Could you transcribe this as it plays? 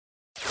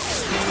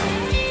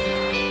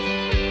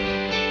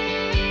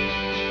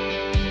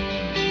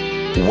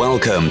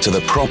Welcome to the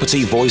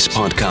Property Voice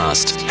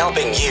Podcast,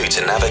 helping you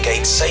to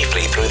navigate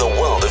safely through the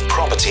world of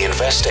property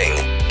investing.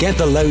 Get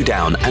the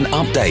lowdown and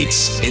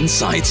updates,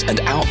 insights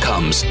and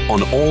outcomes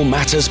on all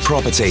matters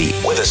property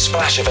with a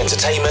splash of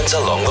entertainment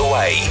along the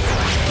way.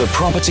 The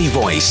Property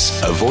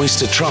Voice, a voice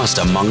to trust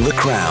among the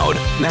crowd.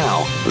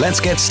 Now, let's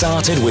get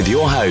started with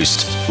your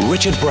host,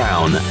 Richard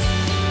Brown.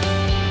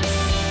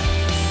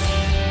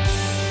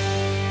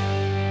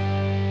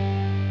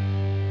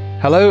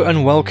 Hello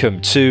and welcome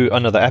to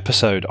another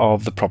episode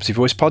of the Property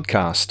Voice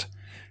Podcast.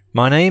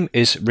 My name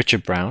is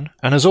Richard Brown,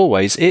 and as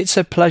always, it's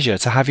a pleasure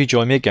to have you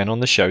join me again on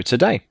the show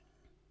today.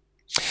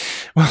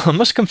 Well, I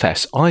must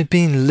confess, I've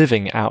been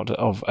living out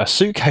of a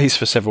suitcase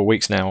for several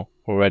weeks now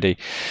already,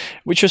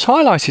 which was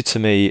highlighted to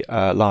me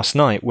last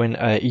night when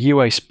a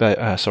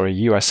USA-based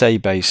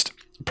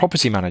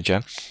property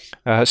manager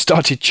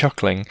started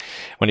chuckling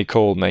when he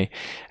called me,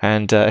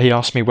 and he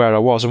asked me where I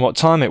was and what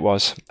time it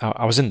was.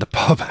 I was in the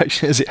pub,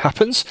 actually, as it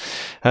happens,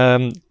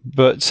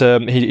 but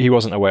he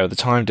wasn't aware of the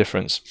time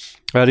difference.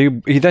 But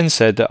he then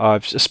said that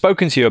I've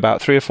spoken to you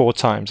about 3 or 4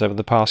 times over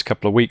the past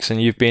couple of weeks,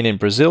 and you've been in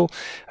Brazil,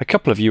 a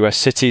couple of US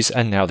cities,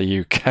 and now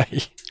the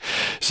UK.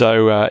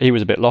 So he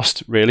was a bit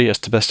lost, really, as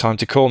to the best time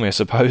to call me, I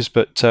suppose.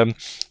 But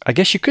I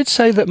guess you could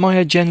say that my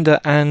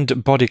agenda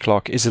and body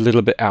clock is a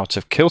little bit out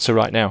of kilter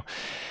right now.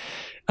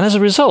 And as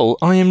a result,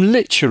 I am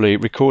literally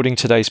recording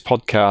today's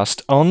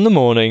podcast on the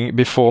morning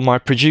before my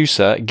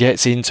producer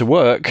gets into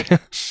work,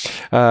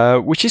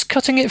 which is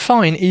cutting it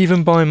fine,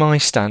 even by my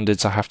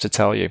standards, I have to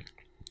tell you.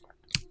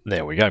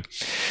 There we go.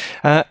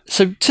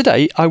 So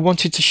today I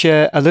wanted to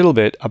share a little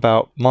bit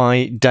about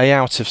my day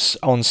out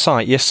on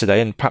site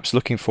yesterday, and perhaps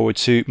looking forward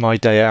to my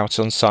day out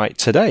on site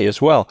today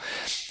as well.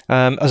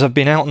 As I've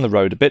been out on the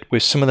road a bit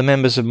with some of the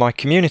members of my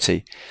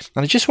community.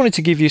 And I just wanted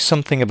to give you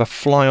something of a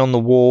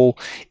fly-on-the-wall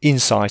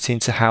insight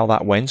into how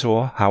that went,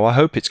 or how I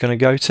hope it's going to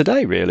go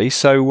today, really.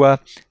 So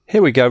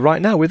here we go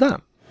right now with that.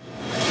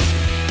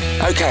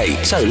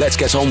 Okay, so let's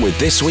get on with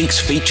this week's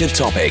featured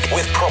topic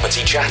with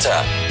Property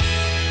Chatter.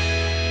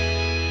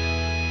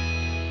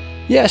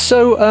 Yeah,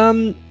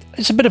 so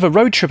it's a bit of a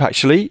road trip,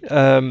 actually.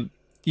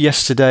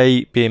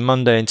 Yesterday being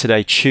Monday and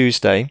today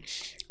Tuesday.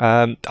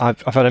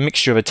 I've had a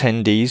mixture of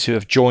attendees who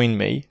have joined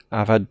me.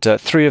 I've had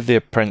 3 of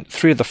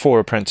the 4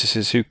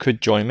 apprentices who could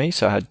join me.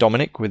 So I had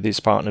Dominic with his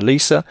partner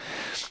Lisa,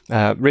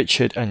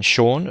 Richard and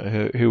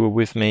Sean, who were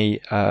with me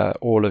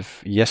all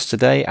of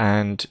yesterday,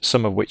 and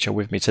some of which are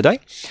with me today.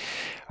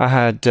 I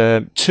had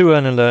 2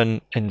 Earn and Learn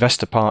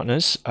investor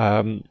partners,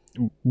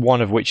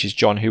 one of which is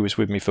John, who was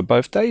with me for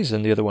both days,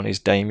 and the other one is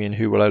Damien,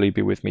 who will only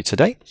be with me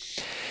today.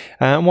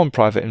 And 1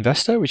 private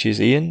investor, which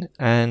is Ian,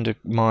 and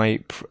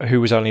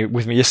who was only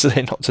with me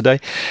yesterday, not today,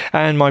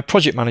 and my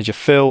project manager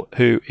Phil,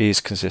 who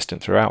is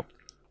consistent throughout.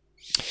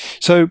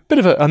 So a bit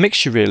of a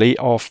mixture, really,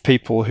 of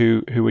people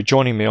who were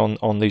joining me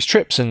on these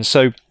trips. And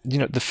so,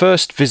 the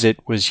first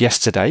visit was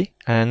yesterday,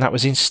 and that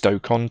was in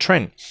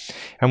Stoke-on-Trent.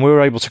 And we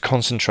were able to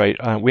concentrate.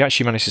 We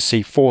actually managed to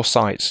see 4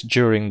 sites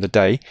during the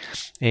day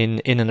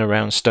in and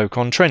around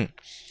Stoke-on-Trent,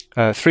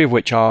 3 of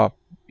which are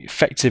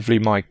effectively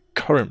my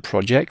current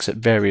projects at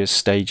various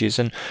stages,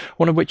 and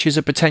one of which is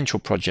a potential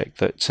project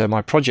that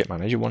my project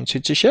manager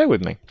wanted to share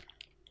with me.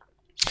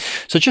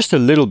 So just a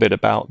little bit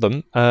about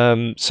them.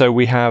 So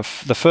we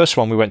have the first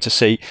one we went to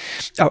see.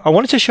 I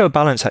wanted to show a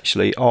balance,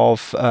 actually,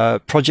 of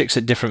projects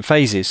at different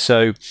phases.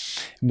 So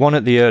one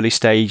at the early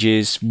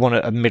stages, one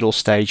at a middle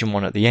stage, and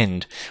one at the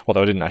end,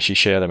 although I didn't actually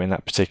share them in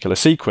that particular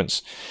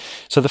sequence.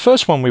 So the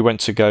first one we went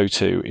to go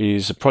to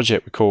is a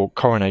project we call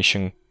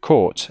Coronation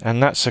Court,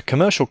 and that's a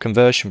commercial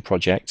conversion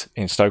project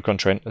in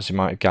Stoke-on-Trent, as you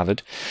might have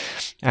gathered.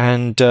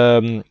 And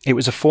it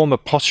was a former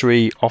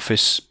pottery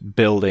office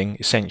building,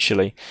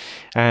 essentially,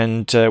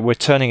 and we're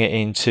turning it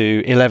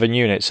into 11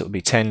 units. It'll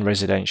be 10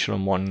 residential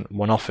and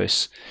one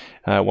office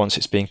once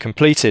it's been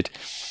completed.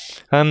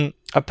 I'll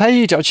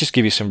just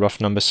give you some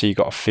rough numbers so you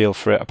got a feel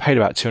for it. I paid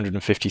about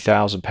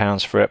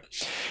 £250,000 for it.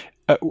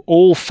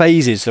 All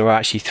phases, there are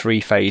actually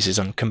 3 phases.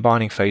 I'm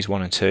combining phase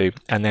 1 and 2,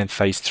 and then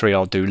phase 3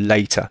 I'll do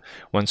later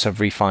once I've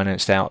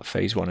refinanced out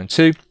phase 1 and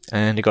 2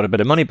 and I got a bit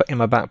of money in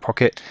my back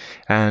pocket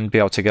and be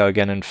able to go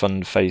again and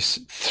fund phase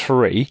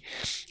 3,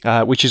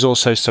 which is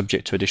also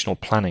subject to additional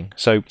planning.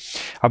 So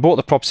I bought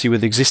the property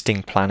with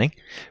existing planning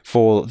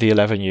for the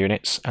 11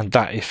 units, and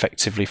that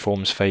effectively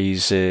forms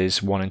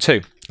phases 1 and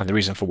 2. And the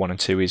reason for 1 and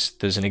 2 is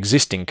there's an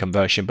existing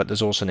conversion, but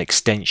there's also an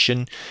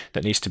extension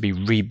that needs to be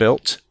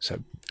rebuilt. So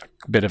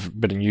a bit of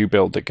new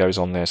build that goes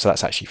on there. So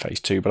that's actually phase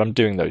 2, but I'm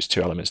doing those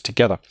 2 elements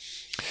together.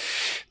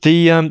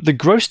 The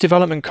gross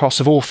development cost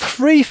of all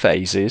 3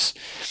 phases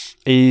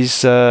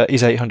is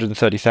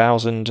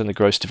 830,000, and the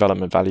gross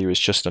development value is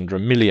just under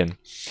 £1 million.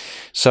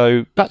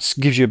 So that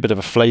gives you a bit of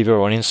a flavour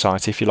or an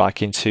insight, if you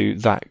like, into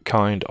that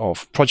kind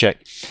of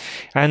project.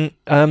 And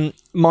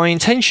my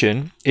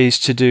intention is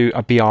to do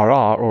a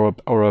BRR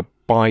or a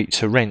buy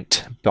to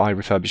rent, buy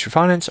refurbish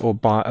refinance,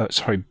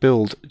 or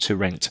build to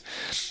rent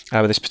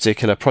with this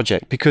particular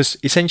project, because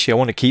essentially I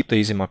want to keep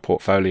these in my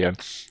portfolio.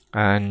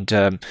 And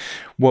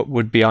what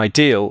would be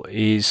ideal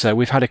is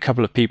we've had a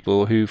couple of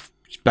people who've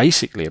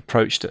basically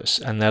approached us,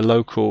 and they're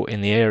local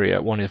in the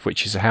area, one of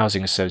which is a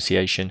housing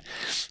association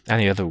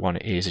and the other one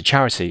is a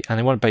charity, and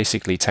they want to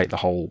basically take the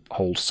whole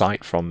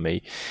site from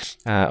me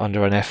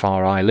under an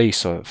FRI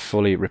lease, or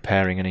fully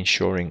repairing and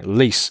insuring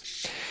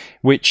lease,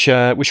 which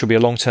will be a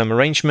long-term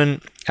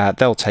arrangement.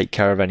 They'll take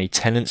care of any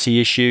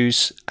tenancy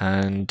issues,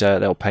 and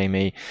they'll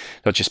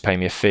just pay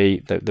me a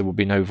fee. There will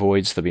be no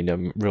voids, there'll be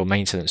no real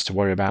maintenance to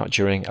worry about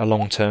during a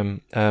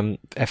long-term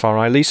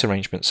FRI lease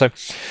arrangement. So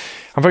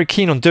I'm very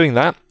keen on doing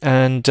that,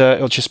 and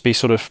it'll just be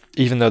sort of,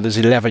 even though there's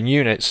 11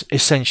 units,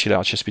 essentially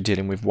I'll just be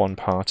dealing with one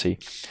party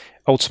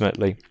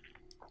ultimately.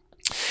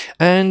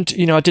 And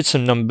I did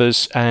some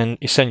numbers, and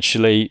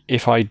essentially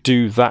if I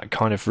do that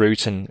kind of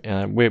route, and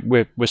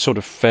we're sort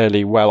of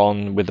fairly well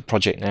on with the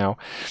project now,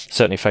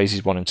 certainly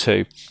phases 1 and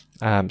 2,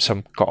 so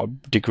I've got a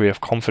degree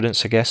of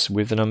confidence, I guess,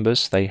 with the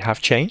numbers. They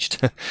have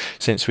changed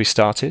since we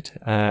started,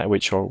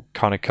 which I'll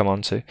kind of come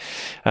on to.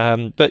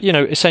 But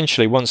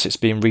essentially once it's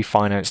been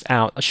refinanced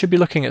out, I should be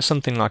looking at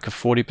something like a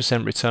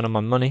 40% return on my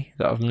money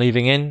that I'm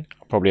leaving in.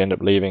 I'll probably end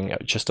up leaving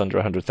just under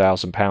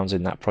 £100,000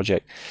 in that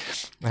project,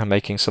 and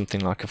making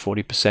something like a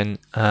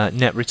 40%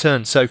 net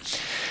return. So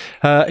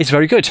it's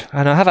very good,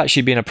 and I have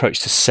actually been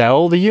approached to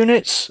sell the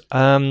units,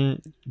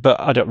 but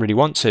I don't really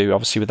want to.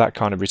 Obviously, with that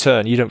kind of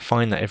return, you don't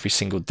find that every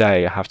single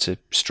day. I have to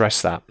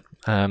stress that.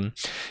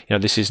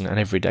 This isn't an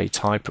everyday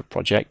type of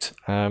project.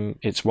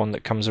 It's one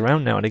that comes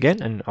around now and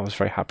again, and I was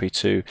very happy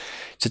to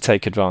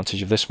take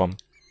advantage of this one.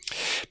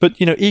 But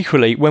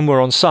equally, when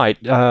we're on site,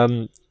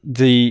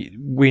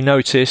 we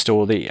noticed,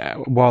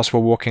 whilst we're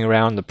walking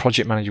around, the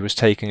project manager was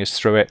taking us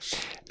through it.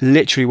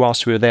 Literally,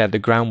 whilst we were there, the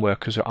ground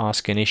workers were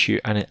asking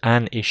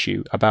an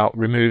issue about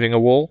removing a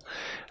wall,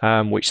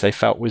 which they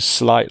felt was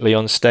slightly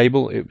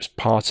unstable. It was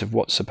part of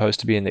what's supposed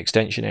to be in the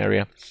extension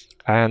area,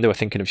 and they were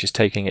thinking of just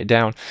taking it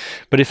down.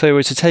 But if they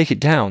were to take it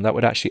down, that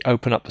would actually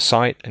open up the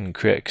site and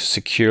create a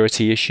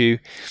security issue,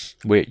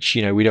 which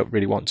we don't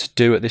really want to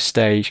do at this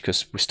stage,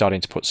 because we're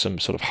starting to put some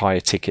sort of higher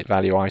ticket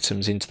value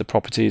items into the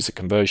properties. The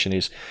conversion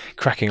is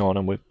cracking on,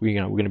 and we're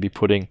going to be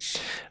putting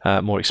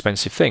more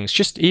expensive things,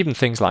 just even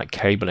things like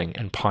cabling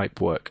and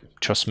pipe work.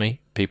 Trust me,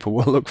 people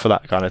will look for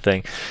that kind of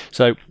thing.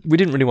 So we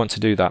didn't really want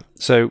to do that.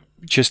 So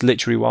just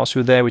literally whilst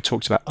we were there, we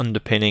talked about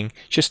underpinning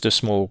just a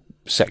small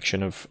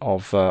section of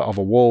a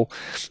wall,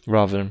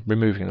 rather than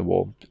removing the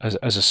wall as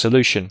a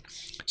solution.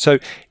 So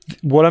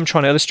what I'm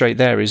trying to illustrate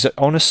there is that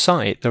on a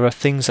site there are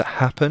things that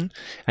happen,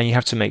 and you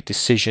have to make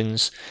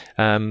decisions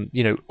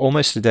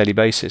almost on a daily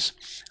basis.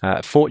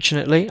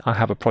 Fortunately, I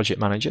have a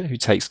project manager who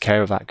takes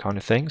care of that kind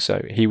of thing,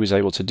 so he was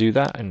able to do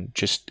that and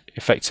just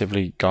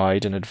effectively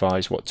guide and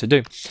advise what to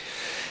do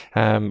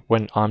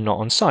when I'm not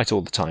on site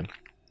all the time.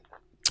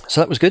 So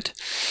that was good,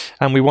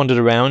 and we wandered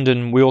around,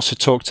 and we also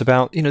talked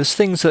about there's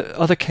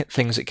other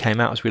things that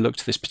came out as we looked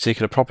at this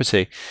particular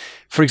property.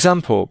 For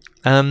example,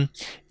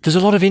 there's a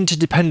lot of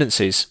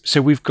interdependencies.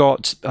 So we've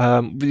got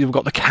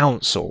the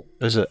council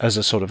as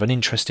a sort of an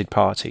interested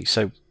party.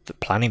 So the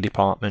planning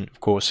department, of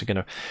course, are going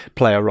to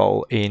play a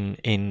role in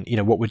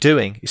what we're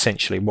doing,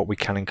 essentially what we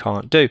can and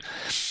can't do.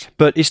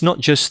 But it's not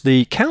just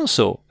the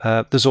council.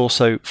 There's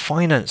also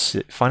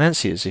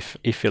financiers,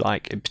 if you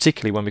like,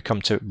 particularly when we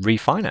come to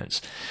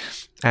refinance.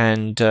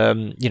 And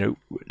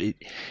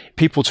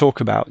people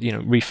talk about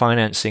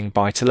refinancing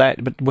buy to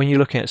let, but when you're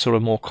looking at sort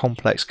of more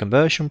complex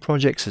conversion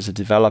projects as a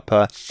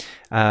developer,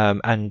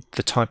 and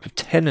the type of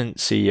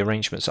tenancy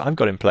arrangements that I've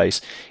got in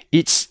place,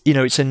 it's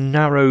a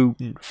narrow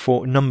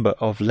number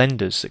of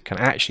lenders that can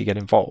actually get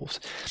involved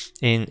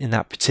in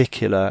that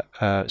particular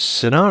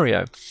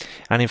scenario.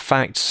 And in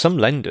fact, some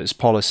lenders'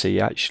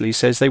 policy actually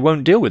says they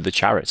won't deal with the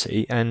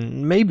charity,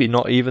 and maybe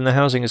not even the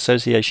housing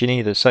association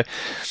either. So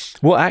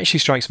what actually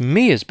strikes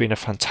me as being a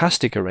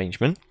fantastic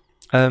arrangement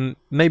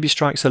maybe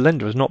strikes a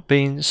lender as not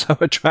being so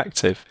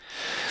attractive.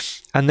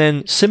 And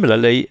then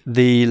similarly,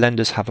 the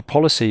lenders have a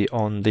policy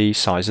on the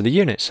size of the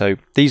unit. So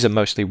these are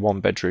mostly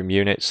one-bedroom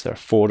units. They're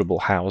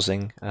affordable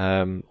housing,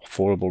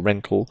 affordable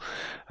rental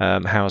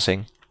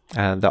housing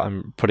that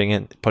I'm putting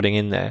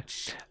in there,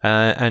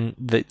 and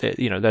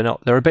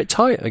they're a bit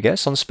tight, I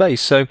guess, on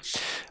space. So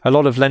a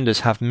lot of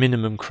lenders have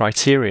minimum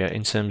criteria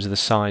in terms of the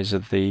size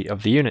of the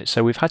unit.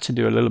 So we've had to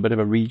do a little bit of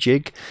a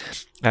rejig,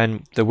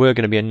 and there were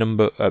going to be a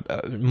number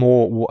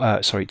more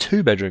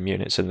 2-bedroom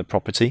units in the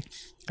property,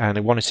 and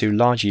 1 or 2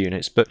 larger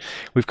units, but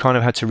we've kind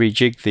of had to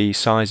rejig the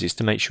sizes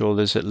to make sure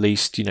there's at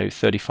least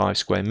 35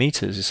 square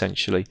meters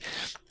essentially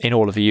in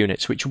all of the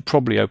units, which will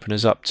probably open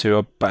us up to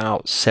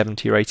about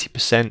 70 or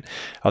 80%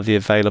 of the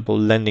available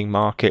lending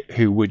market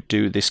who would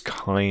do this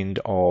kind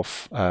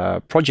of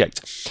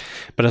project.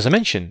 But as I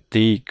mentioned,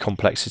 the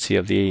complexity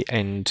of the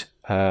end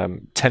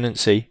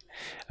tenancy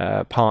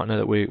partner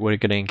that we're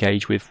going to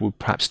engage with will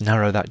perhaps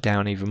narrow that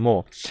down even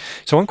more.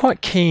 So I'm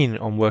quite keen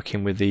on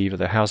working with either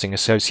the housing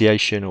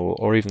association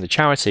or even the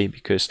charity,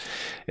 because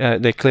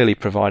they're clearly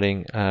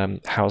providing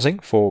housing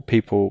for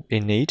people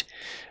in need.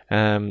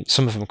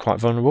 Some of them are quite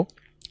vulnerable,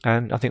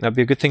 and I think that'd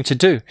be a good thing to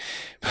do.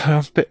 But I'm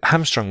a bit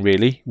hamstrung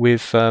really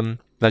with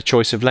their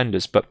choice of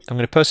lenders. But I'm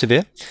going to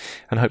persevere,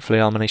 and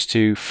hopefully I'll manage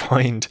to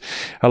find,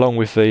 along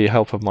with the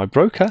help of my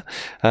broker,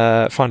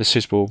 find a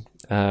suitable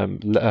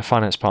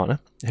finance partner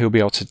who will be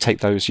able to take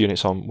those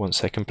units on once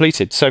they're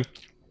completed. So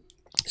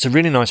it's a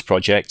really nice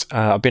project.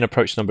 I've been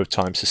approached a number of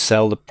times to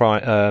sell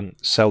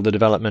the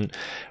development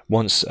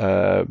once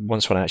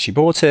when I actually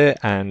bought it,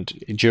 and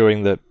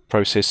during the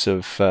process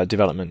of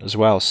development as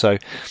well. So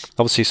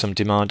obviously some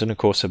demand, and of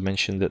course I've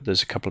mentioned that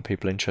there's a couple of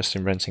people interested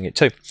in renting it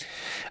too.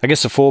 I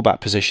guess the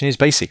fallback position is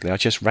basically I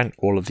just rent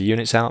all of the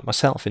units out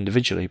myself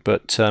individually,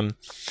 but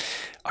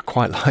I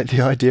quite like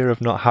the idea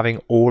of not having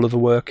all of the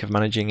work of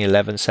managing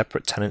 11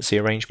 separate tenancy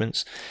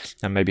arrangements,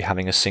 and maybe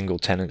having a single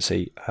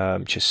tenancy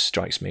just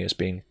strikes me as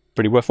being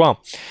pretty worthwhile.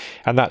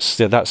 And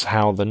that's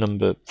how the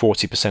number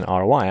 40%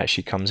 ROI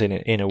actually comes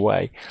in a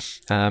way,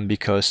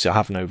 because I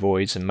have no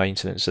voids and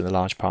maintenance in the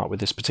large part with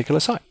this particular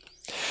site.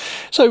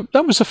 So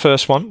that was the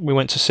first one we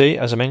went to see,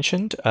 as I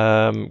mentioned,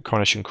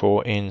 Coronation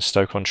Court in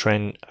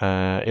Stoke-on-Trent,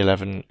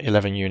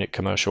 11 unit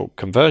commercial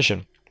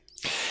conversion.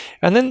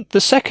 And then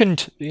the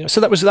second,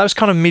 so that was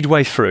kind of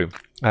midway through.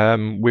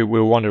 We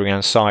were wandering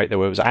around site. There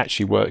was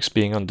actually works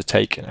being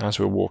undertaken as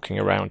we were walking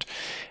around,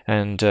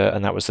 and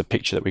that was the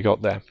picture that we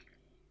got there.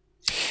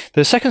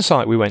 The second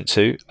site we went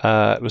to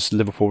was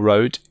Liverpool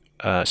Road,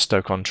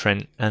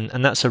 Stoke-on-Trent,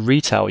 and that's a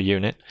retail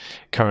unit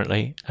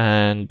currently,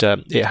 and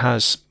it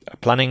has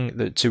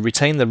planning to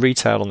retain the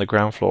retail on the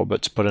ground floor,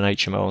 but to put an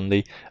HMO on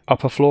the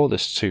upper floor.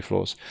 There's 2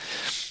 floors.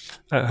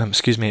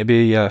 It'd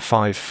be a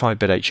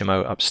 5-bed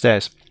HMO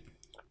upstairs.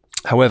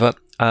 However,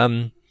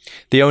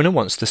 the owner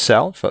wants to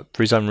sell for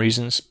his own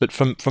reasons, but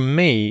from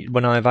me,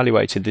 when I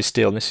evaluated this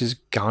deal, and this is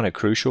kind of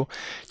crucial,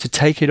 to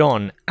take it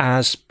on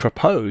as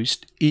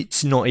proposed,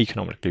 it's not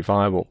economically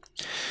viable.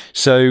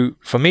 So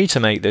for me to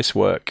make this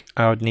work,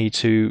 I would need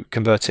to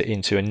convert it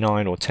into a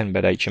 9 or 10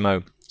 bed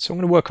HMO. So I'm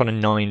going to work on a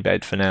 9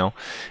 bed for now,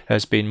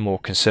 as being more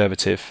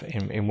conservative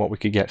in what we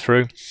could get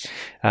through.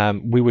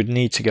 We would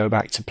need to go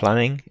back to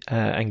planning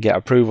and get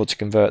approval to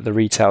convert the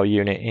retail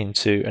unit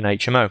into an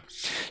HMO.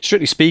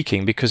 Strictly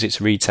speaking, because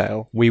it's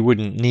retail, we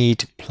wouldn't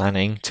need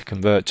planning to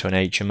convert to an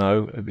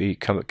HMO. It would be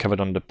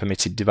covered under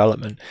permitted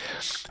development.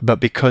 But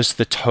because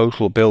the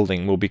total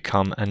building will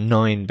become a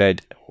 9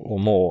 bed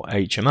or more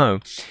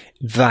HMO,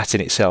 that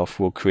in itself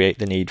will create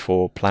the need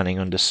for planning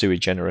under sui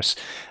generis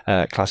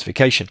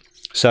classification.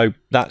 So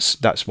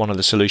that's one of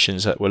the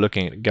solutions that we're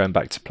looking at, going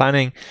back to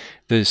planning.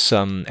 There's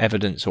some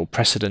evidence or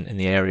precedent in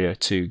the area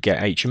to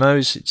get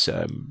HMOs. It's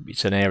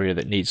an area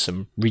that needs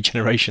some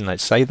regeneration,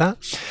 let's say that.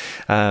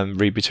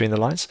 Read between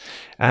the lines.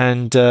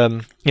 And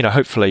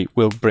hopefully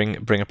we'll bring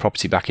a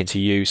property back into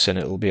use, and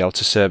it'll be able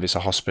to service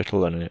a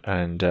hospital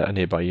and a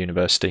nearby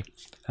university,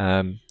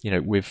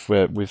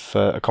 with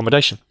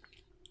accommodation.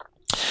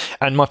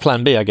 And my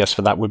plan B, I guess,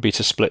 for that would be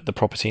to split the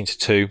property into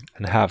 2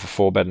 and have a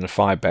 4-bed and a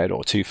 5-bed,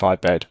 or 2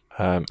 5-bed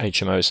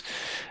HMOs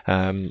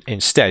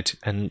instead,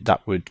 and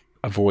that would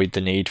avoid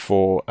the need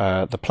for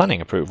the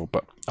planning approval.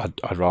 But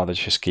I'd rather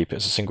just keep it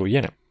as a single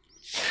unit.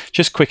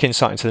 Just quick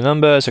insight into the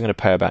numbers. I'm going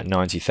to pay about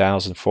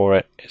 90,000 for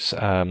it.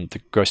 The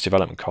gross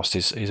development cost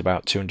is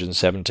about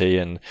 270,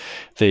 and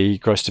the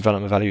gross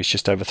development value is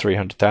just over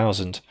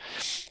 300,000.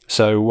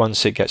 So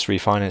once it gets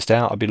refinanced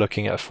out, I'll be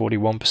looking at a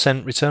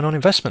 41% return on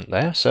investment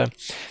there. So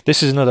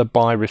this is another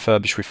buy,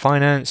 refurbish,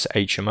 refinance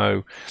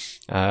HMO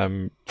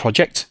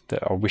project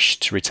that I wish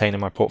to retain in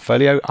my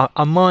portfolio.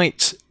 I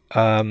might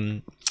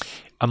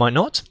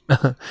not.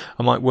 I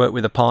might work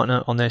with a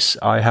partner on this.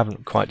 I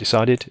haven't quite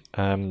decided.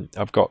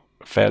 I've got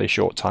a fairly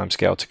short time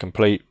scale to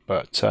complete,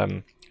 but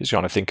just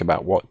trying to think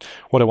about what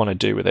I want to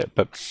do with it.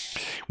 But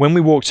when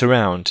we walked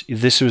around,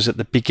 this was at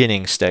the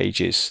beginning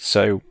stages.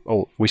 So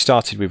we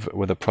started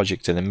with a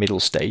project in the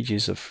middle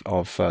stages of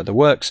the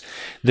works.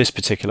 This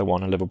particular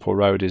one on Liverpool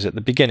Road is at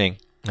the beginning.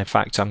 In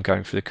fact, I'm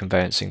going through the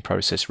conveyancing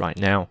process right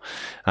now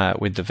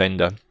with the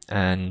vendor.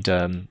 And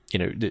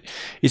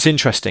it's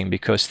interesting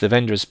because the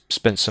vendor has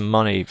spent some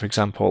money, for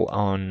example,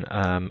 on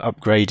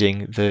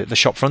upgrading the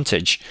shop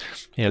frontage.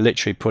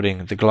 Literally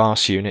putting the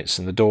glass units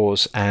and the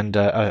doors and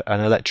an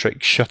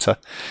electric shutter,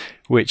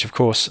 which, of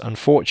course,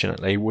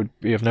 unfortunately, would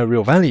be of no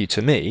real value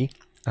to me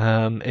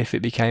if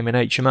it became an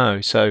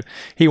HMO. So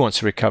he wants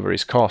to recover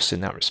his costs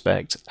in that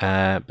respect,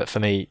 but for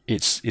me,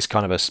 it's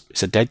kind of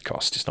it's a dead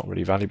cost. It's not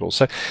really valuable.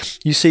 So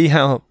you see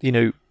how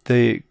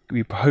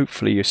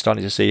hopefully you're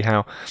starting to see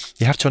how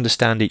you have to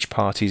understand each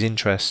party's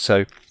interests.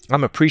 So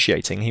I'm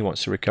appreciating he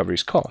wants to recover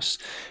his costs,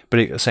 but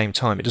at the same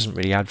time, it doesn't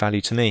really add value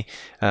to me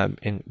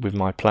with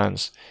my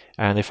plans.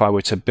 And if I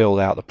were to build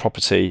out the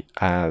property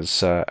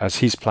as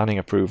his planning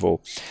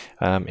approval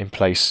in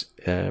place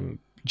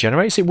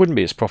generates, it wouldn't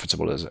be as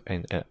profitable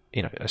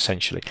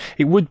essentially.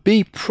 It would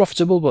be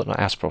profitable, but not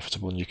as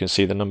profitable, and you can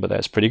see the number there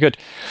is pretty good.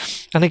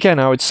 And again,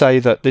 I would say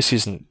that this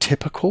isn't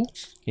typical,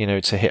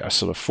 to hit a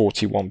sort of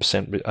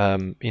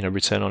 41%,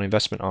 return on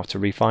investment after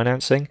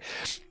refinancing.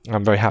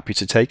 I'm very happy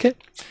to take it.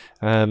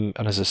 And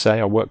as I say,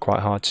 I work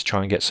quite hard to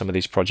try and get some of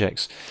these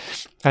projects.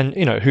 And,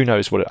 who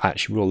knows what it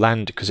actually will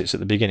land, because it's at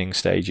the beginning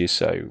stages,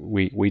 so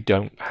we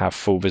don't have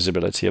full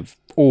visibility of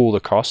all the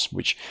costs,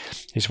 which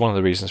is one of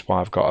the reasons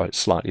why I've got a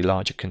slightly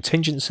larger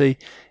contingency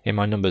in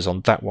my numbers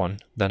on that one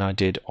than I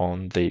did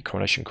on the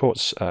Coronation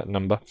Courts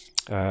number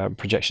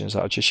projections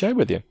that I just shared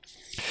with you.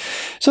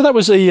 So that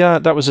was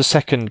a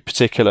second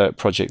particular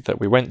project that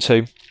we went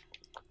to.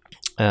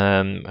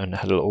 And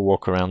had a little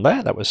walk around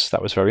there. That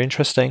was very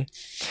interesting.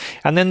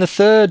 And then the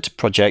third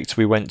project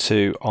we went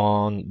to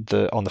on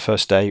the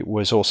first day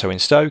was also in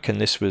Stoke,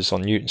 and this was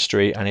on Newton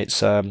Street, and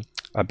it's a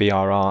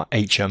BRR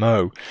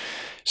HMO.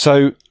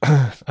 So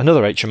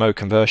another HMO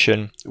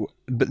conversion.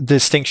 The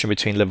distinction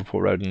between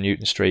Liverpool Road and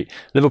Newton Street: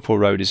 Liverpool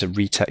Road is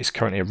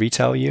currently a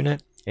retail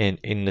unit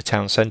in the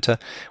town centre,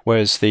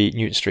 whereas the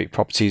Newton Street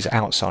property is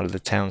outside of the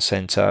town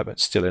centre, but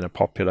still in a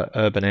popular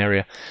urban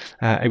area.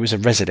 It was a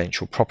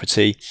residential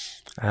property.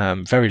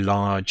 Very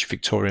large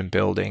Victorian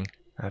building.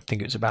 I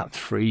think it was about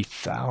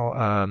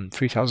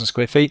 3,000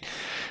 square feet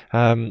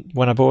when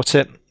I bought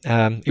it.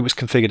 It was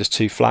configured as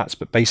 2 flats,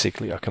 but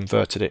basically I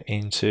converted it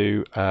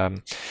into,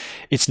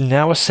 it's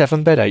now a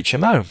 7-bed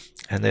HMO.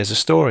 And there's a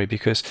story,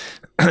 because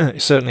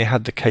it certainly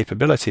had the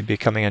capability of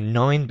becoming a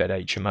 9-bed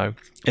HMO,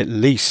 at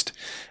least,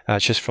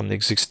 just from the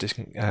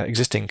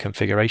existing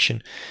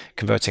configuration.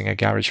 Converting a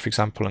garage, for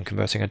example, and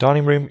converting a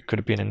dining room, it could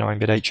have been a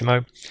 9-bed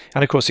HMO.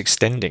 And of course,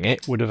 extending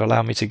it would have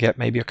allowed me to get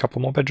maybe a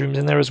couple more bedrooms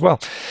in there as well.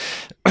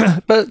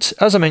 But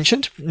as I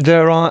mentioned,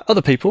 there are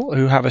other people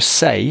who have a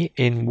say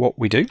in what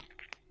we do.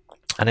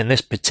 And in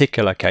this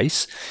particular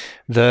case,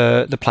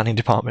 the planning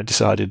department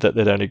decided that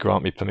they'd only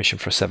grant me permission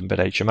for a 7-bed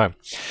HMO.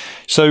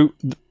 So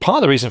part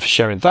of the reason for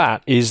sharing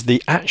that is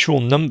the actual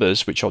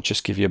numbers, which I'll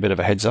just give you a bit of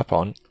a heads up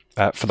on,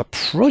 for the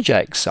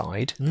project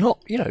side. Not,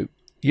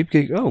 you'd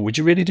go, oh, would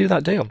you really do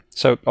that deal?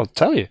 So I'll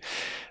tell you,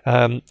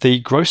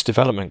 the gross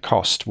development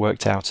cost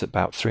worked out at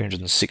about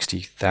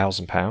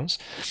 £360,000.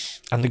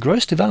 And the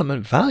gross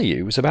development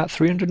value was about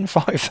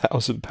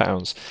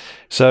 £305,000.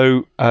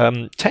 So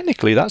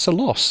technically that's a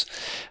loss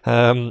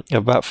of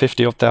about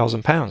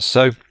 £50,000.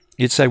 So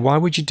you'd say, why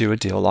would you do a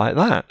deal like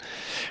that?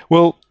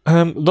 Well,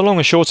 the long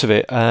and short of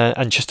it,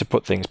 and just to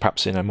put things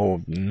perhaps in a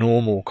more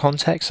normal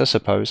context, I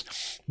suppose,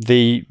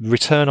 the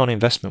return on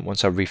investment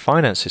once I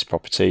refinance this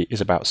property is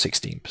about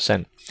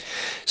 16%.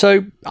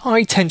 So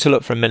I tend to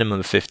look for a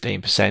minimum of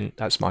 15%.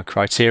 That's my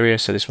criteria.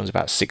 So this one's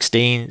about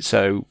 16.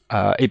 So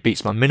it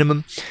beats my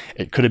minimum.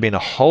 It could have been a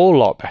whole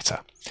lot better.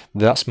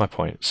 That's my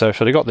point. So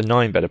if I'd have got the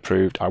 9-bed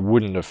approved, I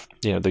wouldn't have,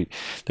 the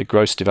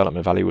gross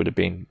development value would have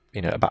been,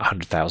 about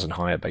 100,000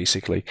 higher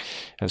basically.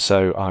 And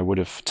so I would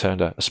have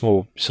turned a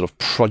small sort of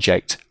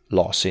project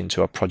loss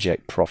into a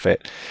project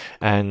profit,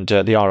 and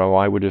the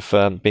ROI would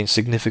have been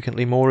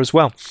significantly more as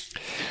well.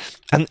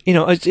 And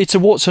it's a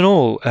warts and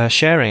all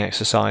sharing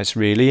exercise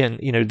really, and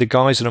the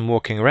guys that I'm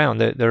walking around,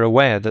 they're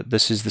aware that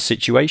this is the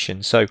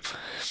situation. So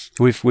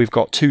we've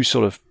got 2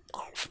 sort of,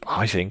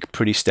 I think,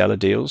 pretty stellar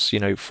deals,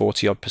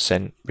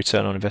 40-odd%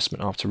 return on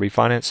investment after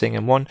refinancing,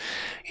 and one,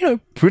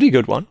 pretty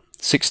good one,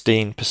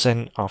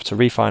 16% after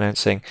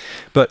refinancing.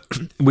 But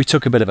we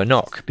took a bit of a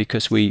knock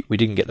because we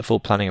didn't get the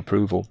full planning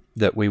approval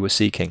that we were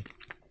seeking.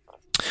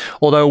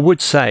 Although I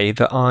would say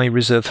that I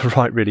reserve the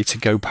right really to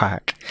go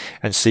back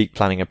and seek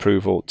planning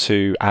approval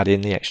to add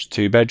in the extra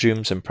 2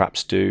 bedrooms and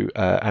perhaps do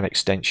an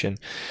extension.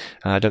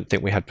 I don't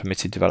think we had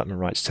permitted development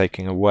rights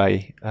taken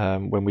away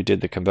when we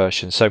did the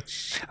conversion, so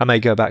I may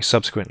go back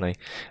subsequently.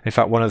 In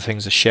fact, one of the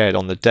things I shared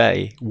on the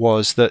day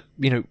was that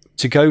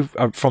to go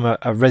from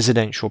a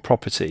residential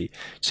property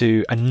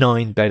to a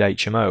 9-bed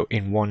HMO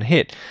in one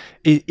hit,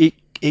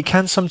 it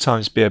can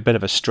sometimes be a bit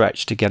of a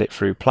stretch to get it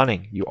through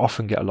planning. You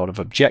often get a lot of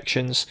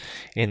objections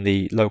in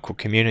the local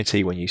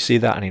community when you see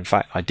that, and in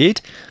fact I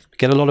did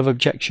get a lot of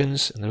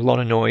objections and a lot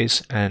of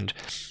noise, and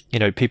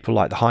people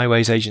like the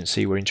Highways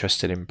Agency were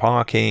interested in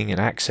parking and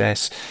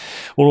access,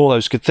 all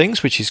those good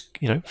things, which is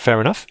fair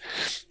enough.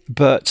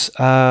 But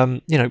I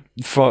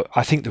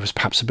think there was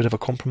perhaps a bit of a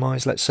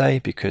compromise, let's say,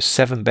 because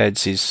 7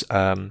 beds is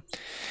I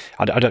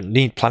don't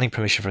need planning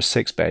permission for a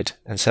 6-bed,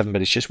 and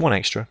 7-bed is just one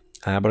extra.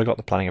 But I got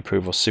the planning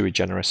approval sui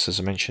generis, as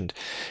I mentioned,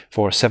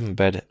 for a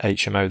 7-bed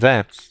HMO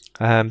there.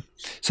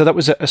 So that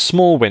was a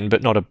small win,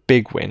 but not a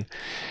big win.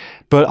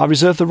 But I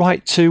reserve the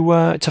right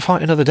to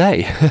fight another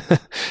day.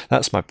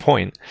 That's my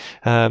point.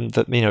 And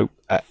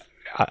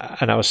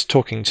I was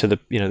talking to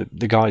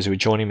the guys who were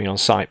joining me on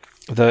site,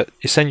 that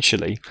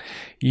essentially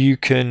you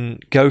can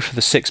go for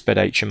the 6-bed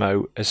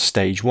HMO as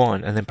stage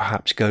 1, and then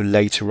perhaps go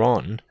later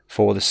on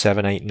for the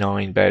 7, 8,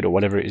 9 bed or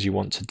whatever it is you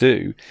want to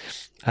do.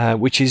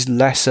 Which is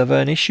less of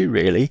an issue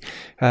really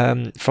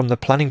from the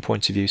planning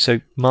point of view.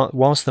 So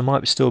whilst there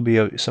might still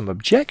be some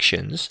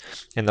objections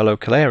in the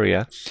local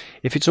area,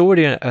 if it's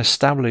already an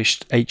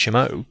established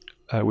HMO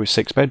with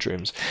 6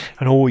 bedrooms,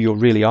 and all you're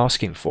really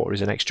asking for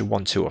is an extra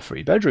 1, 2 or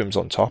 3 bedrooms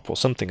on top or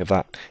something of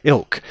that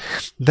ilk,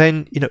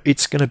 then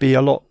it's going to be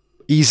a lot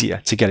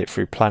easier to get it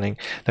through planning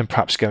than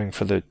perhaps going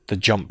for the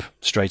jump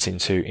straight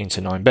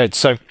into 9 beds.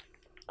 So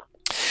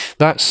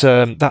that's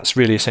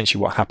really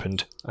essentially what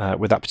happened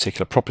with that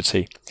particular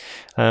property.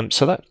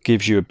 So that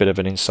gives you a bit of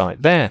an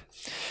insight there.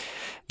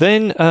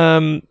 Then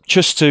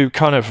just to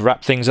kind of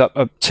wrap things up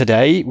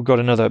today, we've got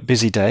another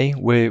busy day.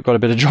 We've got a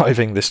bit of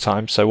driving this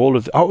time. So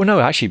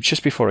actually,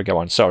 just before I go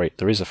on, sorry,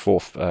 there is a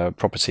 4th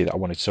property that I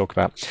wanted to talk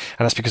about,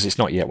 and that's because it's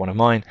not yet one of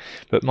mine.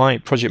 But my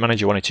project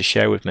manager wanted to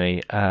share with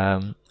me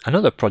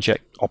another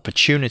project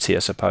opportunity, I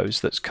suppose,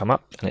 that's come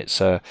up, and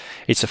it's a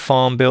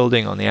farm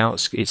building on the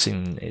outskirts.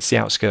 It's the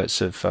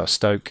outskirts of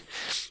Stoke,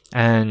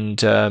 and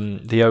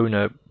the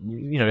owner,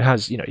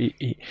 has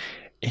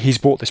he's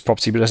bought this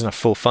property but doesn't have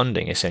full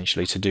funding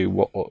essentially to do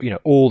what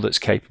all that's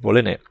capable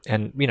in it,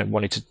 and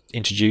wanted to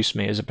introduce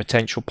me as a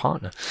potential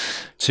partner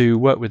to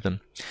work with them.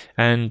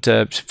 And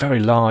it's a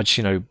very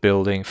large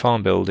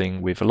farm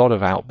building with a lot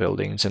of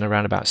outbuildings and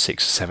around about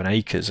 6 or 7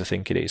 acres, I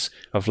think it is,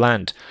 of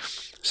land.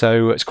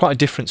 So it's quite a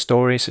different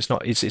story. So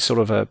it's sort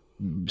of a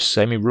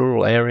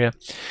semi-rural area,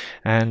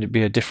 and it'd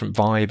be a different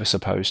vibe, I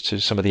suppose, to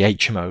some of the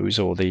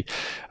HMOs or the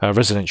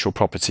residential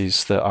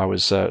properties that I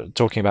was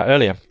talking about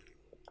earlier.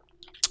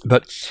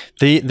 But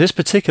this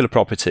particular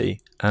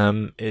property,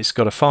 it's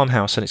got a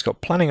farmhouse and it's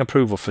got planning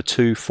approval for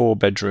 2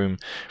 4-bedroom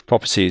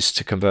properties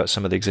to convert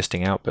some of the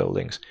existing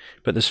outbuildings.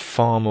 But there's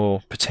far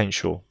more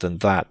potential than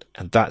that,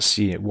 and that's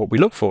what we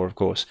look for, of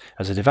course,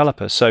 as a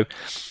developer. So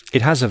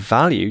it has a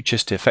value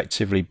just to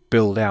effectively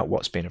build out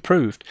what's been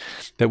approved,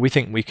 but we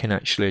think we can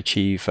actually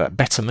achieve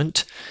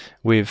betterment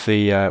with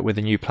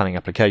the new planning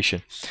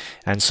application,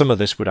 and some of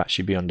this would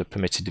actually be under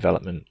permitted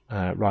development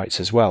rights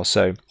as well.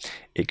 So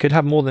it could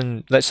have more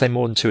than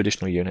 2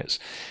 additional units.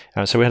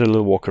 So we had a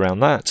little walk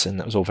around that, and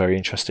that was all very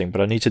interesting. But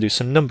I need to do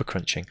some number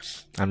crunching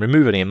and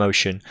remove any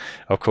emotion,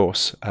 of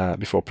course,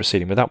 before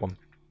proceeding with that one.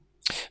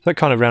 That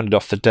kind of rounded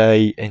off the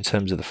day in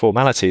terms of the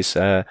formalities.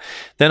 Then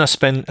I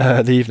spent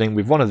the evening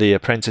with one of the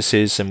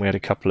apprentices, and we had a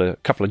couple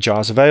of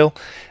jars of ale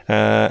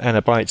and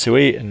a bite to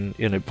eat, and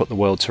put the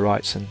world to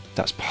rights. And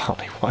that's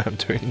partly why I'm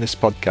doing this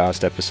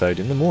podcast episode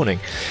in the morning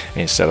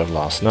instead of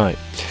last night.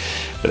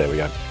 But there we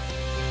go.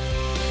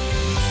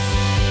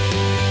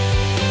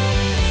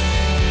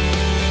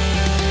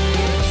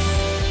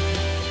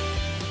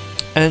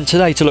 And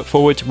today, to look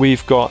forward,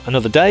 we've got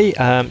another day. It's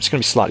going to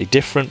be slightly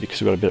different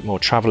because we've got a bit more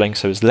travelling,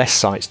 so there's less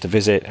sites to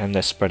visit and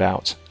they're spread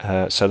out.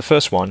 So the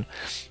first one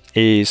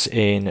is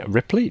in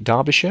Ripley,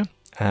 Derbyshire,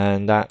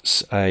 and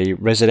that's a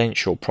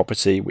residential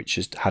property which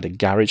has had a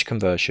garage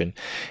conversion,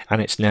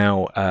 and it's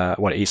now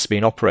it's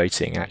been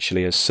operating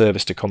actually as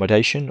serviced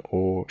accommodation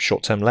or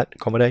short-term let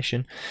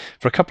accommodation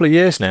for a couple of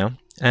years now.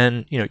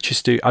 And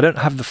I don't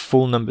have the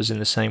full numbers in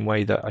the same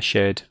way that I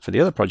shared for the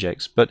other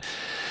projects, but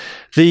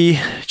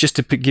just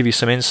to give you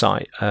some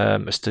insight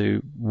as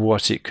to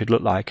what it could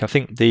look like, I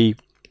think the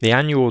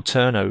annual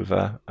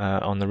turnover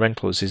on the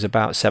rentals is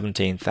about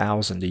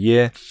 17,000 a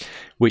year,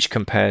 which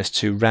compares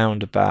to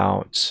round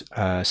about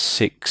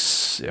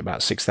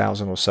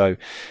 6,000 or so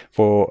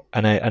for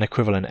an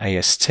equivalent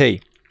AST.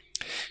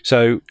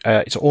 So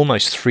it's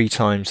almost 3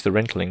 times the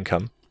rental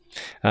income.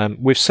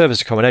 With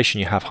service accommodation,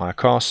 you have higher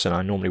costs, and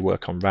I normally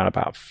work on around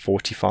about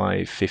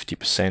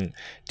 45-50%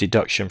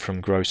 deduction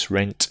from gross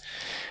rent,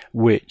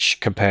 which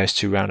compares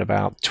to around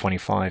about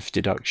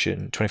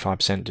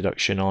 25%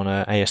 deduction on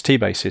a AST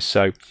basis.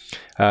 So,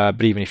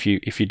 but even if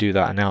you do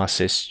that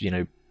analysis,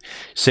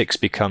 6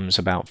 becomes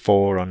about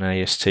 4 on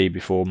AST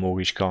before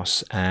mortgage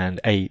costs,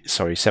 and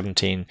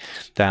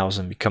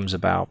 17,000 becomes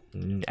about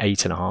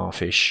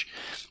 8.5-ish.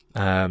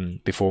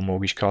 Before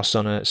mortgage costs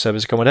on a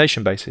service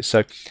accommodation basis.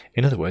 So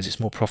in other words, it's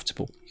more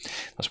profitable.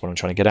 That's what I'm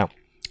trying to get at.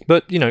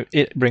 But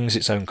it brings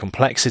its own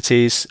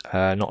complexities,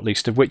 not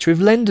least of which with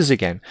lenders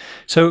again.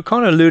 So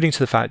kind of alluding to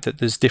the fact that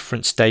there's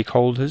different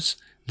stakeholders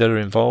that are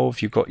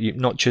involved. You've got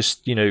not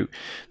just the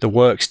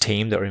works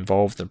team that are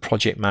involved, the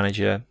project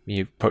manager.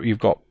 You've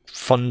got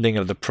funding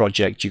of the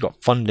project. You've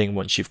got funding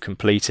once you've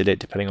completed it,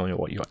 depending on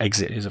what your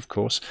exit is, of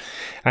course.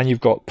 And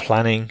you've got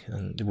planning,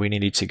 and we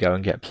needed to go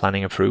and get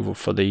planning approval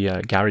for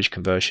the garage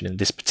conversion in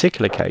this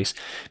particular case,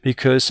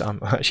 because I'm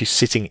actually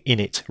sitting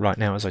in it right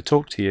now as I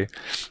talk to you.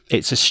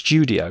 It's a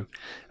studio,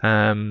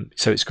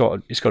 so it's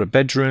got a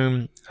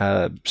bedroom,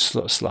 I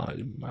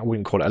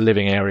wouldn't call it a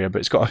living area, but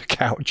it's got a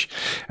couch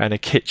and a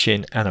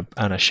kitchen and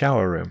a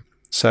shower room.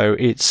 So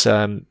it's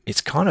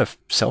kind of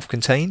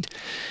self-contained,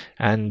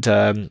 and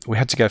we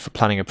had to go for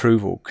planning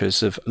approval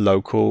because of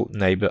local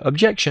neighbour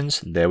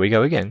objections. There we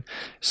go again.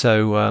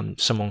 So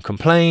someone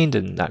complained,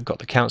 and that got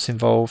the council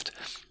involved.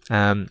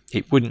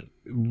 It wouldn't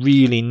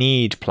really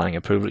need planning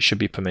approval. It should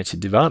be permitted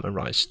development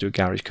rights to do a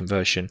garage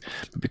conversion,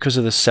 but because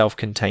of the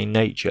self-contained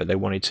nature, they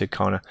wanted to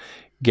kind of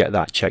get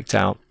that checked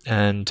out.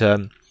 And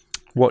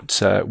what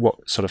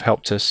sort of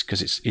helped us,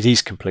 because it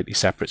is completely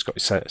separate, it's got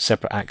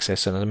separate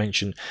access, and as I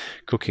mentioned,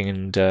 cooking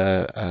and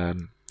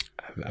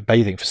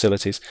bathing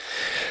facilities.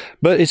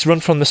 But it's run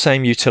from the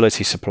same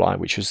utility supply,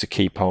 which was the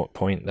key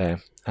point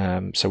there.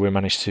 So we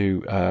managed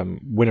to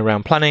win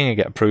around planning and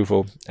get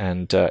approval,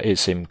 and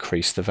it's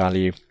increased the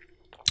value.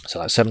 So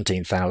that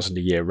 17,000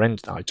 a year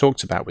rent that I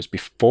talked about was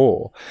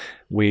before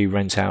we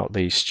rent out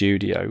the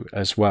studio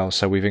as well.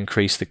 So we've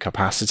increased the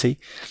capacity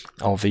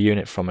of the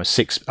unit from a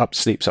sleeps up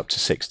to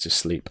 6 to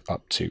sleep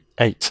up to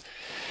 8.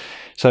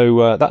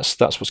 So that's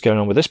what's going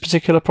on with this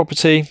particular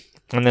property.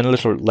 And then a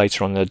little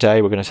later on in the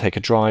day, we're going to take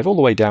a drive all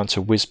the way down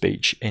to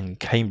Wisbech in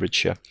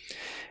Cambridgeshire.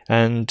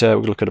 And we're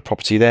going to look at a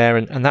property there.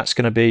 And that's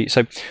going to be,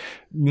 so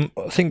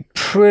I think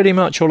pretty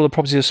much all of the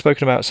properties I've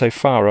spoken about so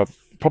far are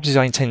properties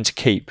I intend to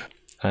keep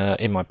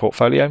in my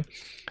portfolio.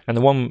 And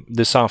the one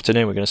this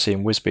afternoon we're going to see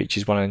in Wisbech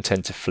is one I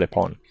intend to flip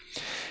on.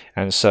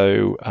 And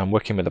so I'm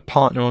working with a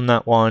partner on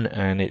that one,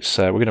 and it's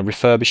we're going to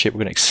refurbish it, we're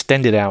going to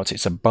extend it out.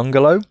 It's a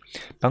bungalow.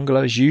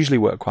 Bungalows usually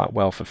work quite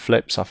well for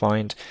flips, I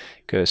find,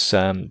 because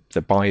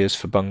the buyers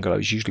for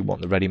bungalows usually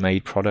want the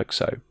ready-made product,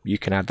 so you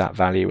can add that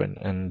value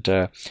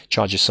and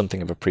charge us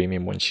something of a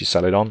premium once you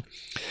sell it on.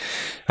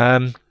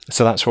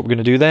 So that's what we're going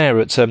to do there.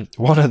 But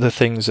one of the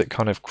things that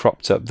kind of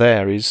cropped up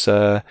there is,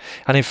 and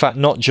in fact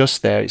not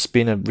just there, it's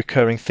been a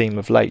recurring theme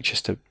of late,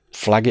 just to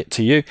flag it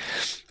to you,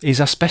 is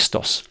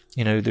asbestos.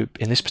 You know,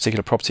 in this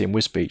particular property in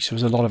Wisbech, there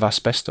was a lot of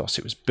asbestos.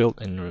 It was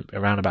built in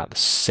around about the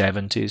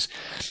 70s,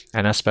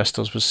 and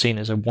asbestos was seen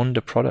as a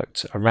wonder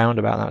product around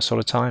about that sort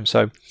of time.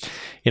 So,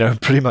 you know,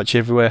 pretty much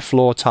everywhere,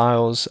 floor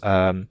tiles,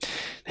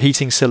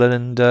 heating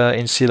cylinder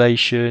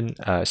insulation,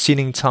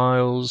 ceiling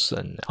tiles,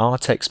 and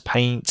Artex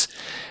paint,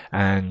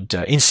 and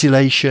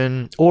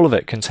insulation, all of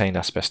it contained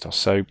asbestos.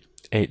 So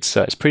it's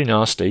pretty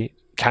nasty,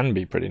 can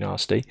be pretty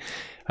nasty.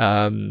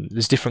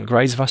 There's different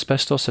grades of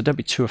asbestos, so don't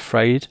be too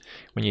afraid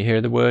when you hear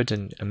the word,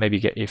 and maybe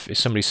get, if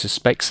somebody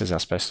suspects there's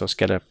asbestos,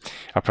 get a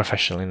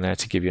professional in there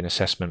to give you an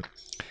assessment.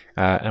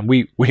 And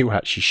we were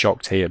actually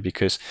shocked here,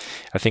 because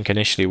I think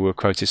initially we were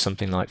quoted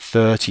something like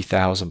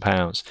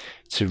 £30,000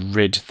 to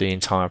rid the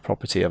entire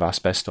property of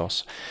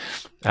asbestos.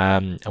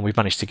 And we've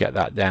managed to get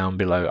that down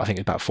below, I think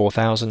about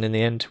 4,000 in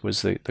the end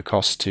was the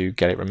cost to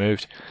get it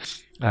removed.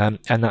 And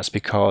that's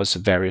because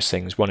of various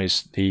things. One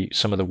is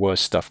some of the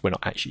worst stuff. We're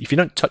not actually, if you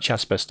don't touch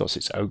asbestos,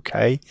 it's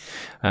okay.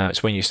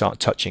 It's when you start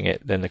touching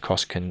it, then the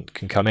cost can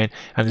come in.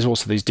 And there's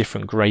also these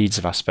different grades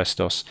of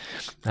asbestos.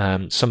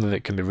 Some of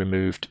it can be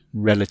removed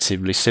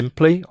relatively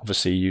simply,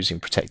 obviously using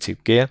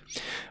protective gear.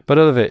 But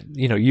other of it,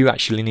 you know, you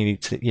actually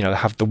need to, you know,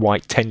 have the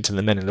white tent and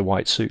the men in the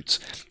white suits.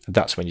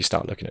 That's when you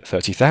start looking at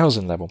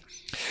 30,000 level.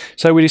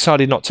 So we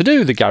decided not to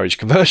do the garage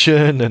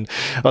conversion and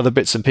other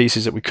bits and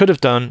pieces that we could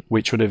have done,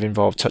 which would have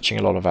involved touching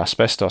a lot of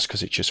asbestos,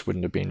 because it just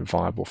wouldn't have been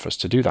viable for us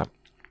to do that.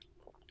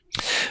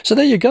 So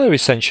there you go,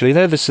 essentially.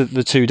 They're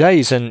the 2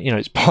 days, and you know,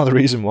 it's part of the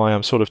reason why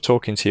I'm sort of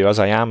talking to you as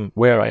I am,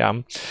 where I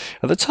am,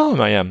 at the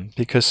time I am,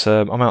 because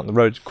I'm out on the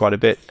road quite a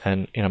bit,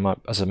 and you know,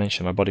 as I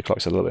mentioned, my body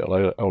clock's a little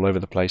bit all over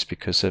the place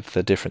because of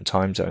the different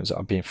time zones that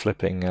I've been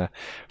flipping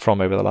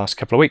from over the last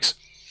couple of weeks.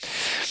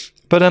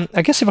 But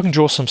I guess if I can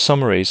draw some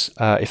summaries,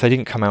 if they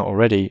didn't come out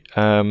already,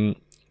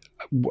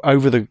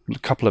 over the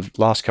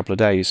last couple of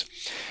days,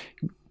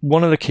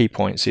 one of the key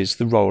points is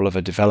the role of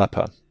a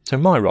developer. So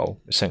my role,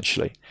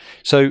 essentially.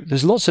 So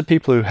there's lots of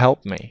people who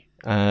help me.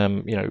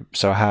 You know,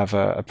 so I have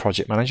a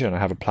project manager, and I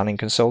have a planning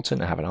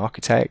consultant, I have an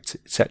architect,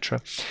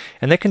 etc.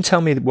 And they can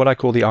tell me what I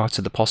call the art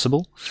of the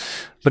possible.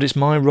 But it's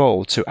my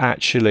role to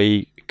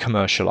actually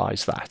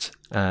commercialize that.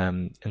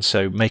 And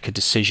so make a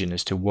decision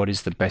as to what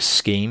is the best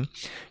scheme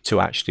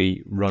to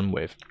actually run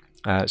with.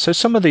 So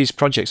some of these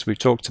projects we've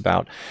talked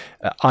about,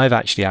 I've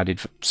actually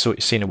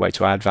seen a way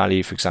to add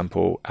value. For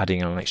example,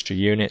 adding on extra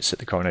units at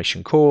the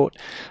Coronation Court,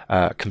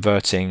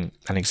 converting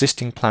an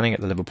existing planning at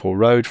the Liverpool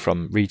Road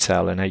from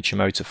retail and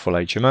HMO to full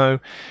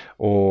HMO,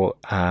 or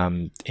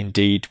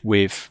indeed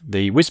with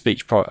the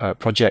Wisbech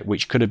project,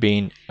 which could have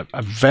been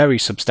a very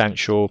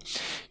substantial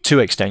 2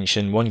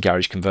 extension, 1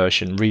 garage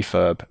conversion,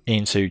 refurb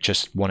into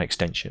just 1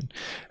 extension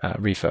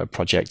refurb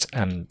project,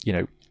 and you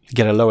know,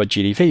 get a lower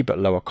GDV but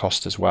lower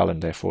cost as well,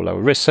 and therefore lower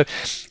risk. So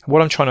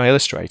what I'm trying to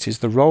illustrate is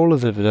the role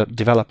of the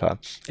developer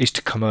is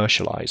to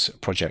commercialize a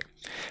project,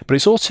 but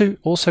it's also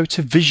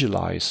to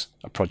visualize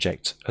a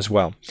project as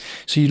well.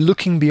 So you're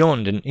looking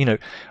beyond, and you know,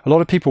 a lot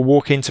of people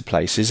walk into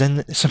places,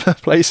 and some of the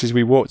places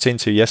we walked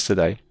into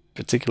yesterday,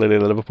 particularly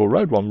the Liverpool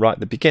Road one right at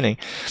the beginning,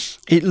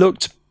 it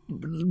looked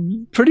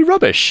pretty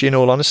rubbish, in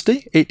all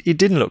honesty. It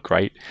didn't look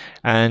great,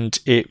 and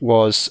it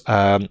was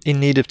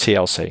in need of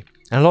TLC.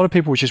 And a lot of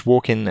people would just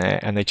walk in there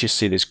and they just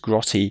see this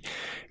grotty,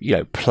 you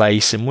know,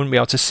 place, and wouldn't be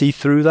able to see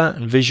through that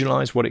and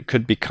visualize what it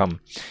could become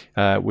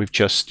with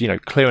just, you know,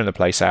 clearing the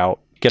place out,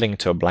 getting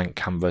into a blank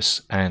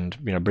canvas, and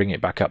you know, bringing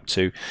it back up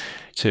to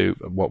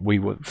what we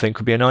would think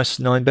would be a nice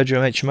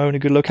 9-bedroom HMO in a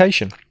good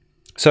location.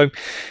 So,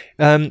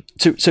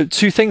 so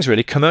 2 things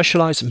really: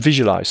 commercialize and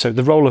visualize. So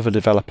the role of a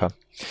developer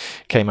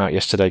came out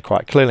yesterday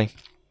quite clearly.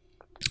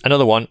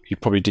 Another one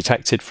you've probably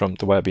detected from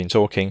the way I've been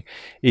talking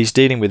is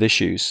dealing with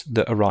issues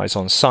that arise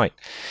on site.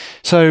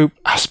 So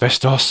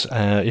asbestos,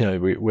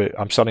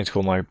 I'm starting to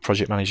call my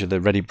project manager the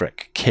Ready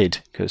Brick Kid,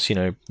 because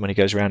when he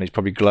goes around he's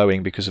probably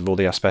glowing because of all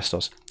the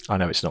asbestos. I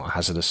know it's not a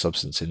hazardous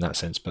substance in that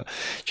sense, but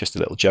just a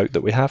little joke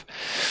that we have.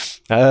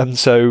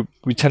 So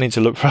we're tending to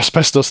look for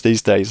asbestos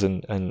these days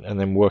and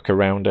then work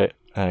around it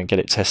and get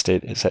it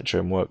tested,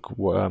 etc., and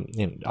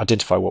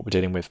identify what we're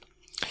dealing with.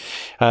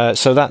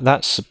 So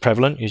that's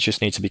prevalent. You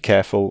just need to be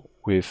careful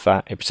with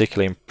that,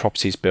 particularly in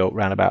properties built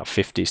around about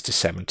 50s to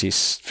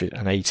 70s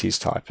and 80s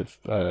type of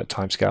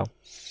timescale.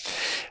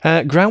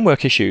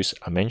 Groundwork issues.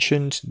 I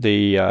mentioned whilst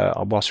we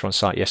were on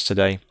site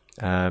yesterday,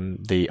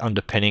 the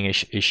underpinning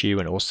issue,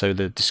 and also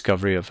the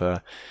discovery of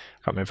I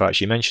can't remember if I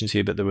actually mentioned to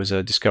you, but there was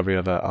a discovery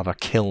of a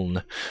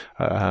kiln,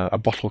 a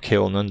bottle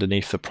kiln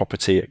underneath the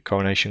property at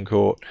Coronation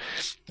Court,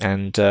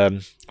 and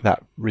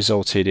that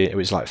resulted in, it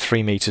was like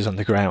 3 meters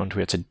underground.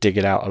 We had to dig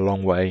it out a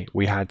long way.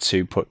 We had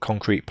to put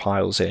concrete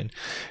piles in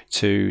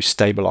to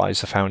stabilize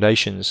the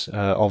foundations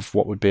of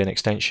what would be an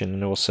extension,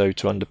 and also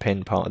to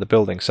underpin part of the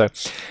building. So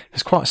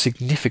there's quite a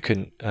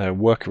significant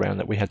workaround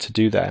that we had to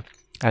do there.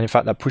 And in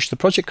fact, that pushed the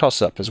project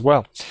costs up as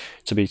well,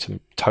 to be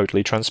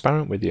totally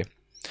transparent with you.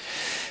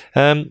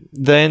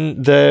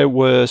 Then there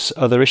was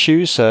other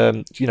issues,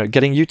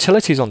 getting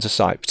utilities onto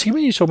site,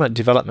 particularly when you talk about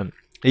development.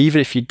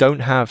 Even if you don't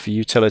have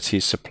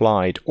utilities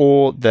supplied,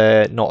 or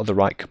they're not of the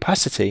right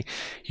capacity,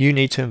 you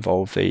need to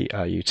involve the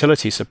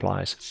utility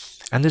suppliers.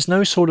 And there's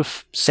no sort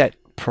of set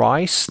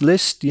price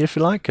list, if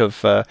you like,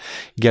 of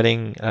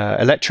getting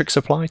electric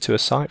supply to a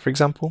site, for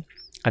example.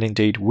 And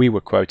indeed, we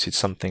were quoted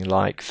something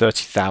like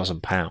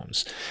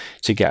 £30,000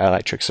 to get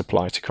electric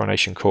supply to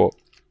Coronation Court.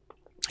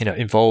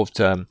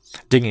 Involved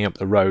digging up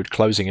the road,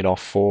 closing it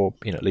off for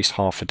at least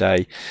half a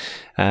day,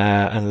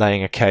 and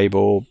laying a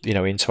cable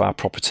into our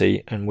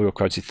property, and we were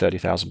quoted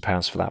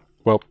 £30,000 for that.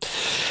 Well,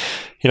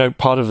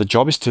 part of the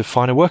job is to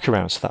find a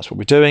workaround, so that's what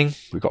we're doing.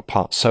 We've got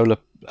part solar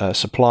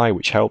supply,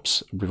 which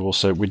helps.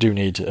 We do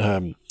need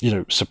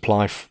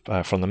supply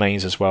from the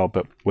mains as well,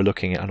 but we're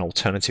looking at an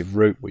alternative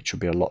route which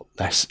would be a lot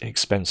less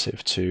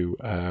expensive to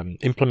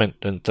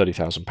implement than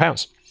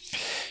 £30,000.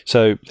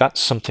 So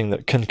that's something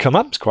that can come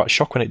up. It's quite a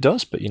shock when it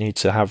does, but you need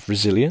to have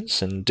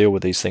resilience and deal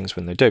with these things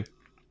when they do.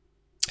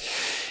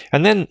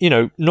 And then,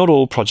 not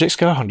all projects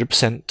go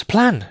 100% to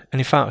plan. And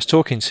in fact, I was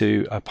talking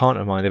to a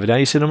partner of mine the other day.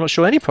 He said, I'm not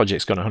sure any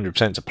project's gone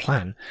 100% to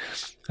plan.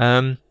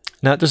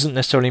 Now, it doesn't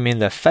necessarily mean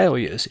they're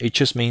failures. It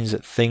just means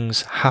that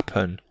things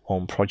happen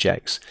on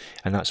projects.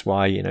 And that's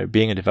why,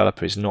 being a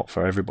developer is not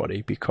for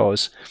everybody,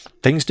 because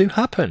things do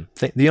happen.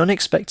 The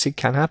unexpected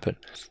can happen.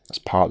 That's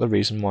part of the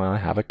reason why I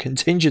have a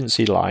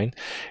contingency line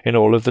in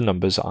all of the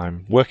numbers that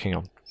I'm working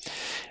on.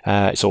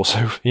 It's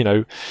also,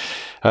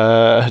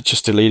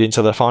 just to lead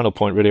into the final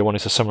point, really, I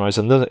wanted to summarize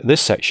in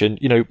this section,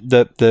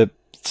 the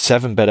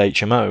 7-bed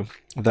HMO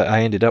that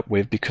I ended up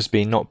with, because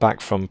being knocked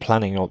back from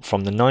planning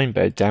from the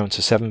 9-bed down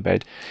to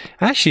 7-bed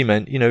actually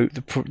meant,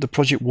 the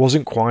project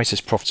wasn't quite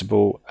as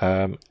profitable,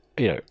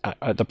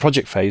 at the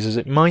project phase as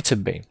it might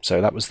have been.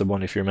 So that was the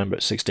one, if you remember,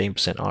 at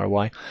 16%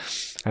 ROI.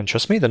 And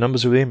trust me, the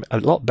numbers would be a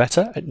lot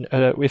better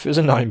if it was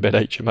a 9-bed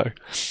HMO.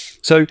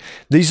 So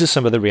these are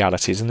some of the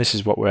realities, and this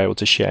is what we're able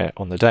to share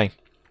on the day.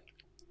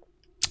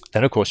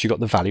 Then, of course, you've got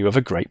the value of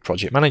a great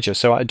project manager.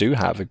 So I do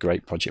have a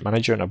great project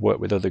manager, and I've worked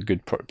with other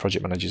good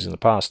project managers in the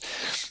past,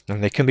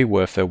 and they can be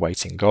worth their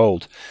weight in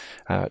gold.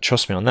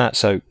 Trust me on that.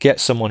 So get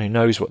someone who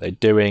knows what they're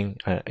doing.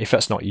 If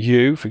that's not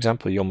you, for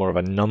example, you're more of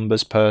a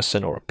numbers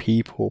person or a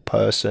people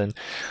person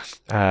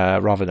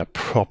rather than a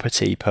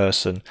property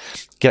person,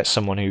 get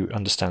someone who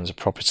understands a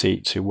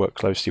property to work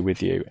closely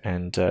with you,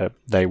 and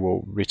they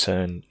will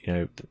return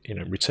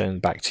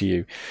back to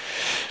you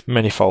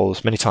many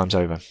times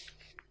over.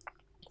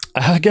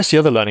 I guess the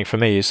other learning for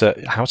me is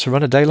how to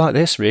run a day like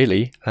this,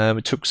 really.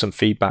 We took some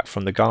feedback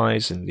from the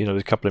guys, and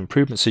a couple of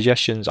improvement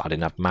suggestions. I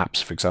didn't have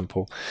maps, for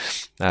example.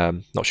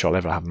 Not sure I'll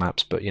ever have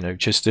maps, but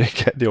just to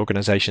get the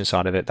organisation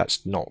side of it,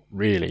 that's not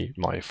really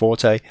my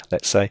forte,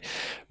 let's say.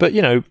 But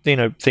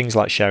things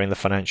like sharing the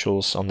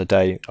financials on the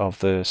day of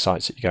the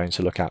sites that you're going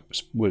to look at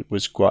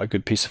was quite a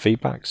good piece of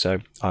feedback. So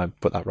I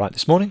put that right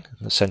this morning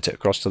and sent it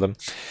across to them.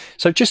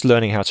 So just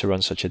learning how to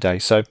run such a day.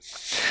 So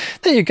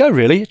there you go,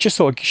 really. Just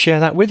thought I'd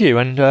share that with you.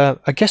 And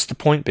I guess the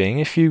point being,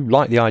 if you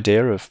like the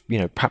idea of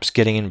perhaps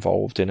getting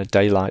involved in a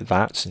day like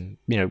that, and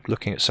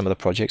looking at some of the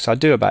projects, I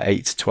do about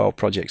 8 to 12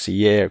 projects a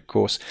year. Of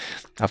course,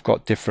 I've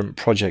got different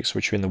projects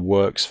which are in the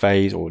works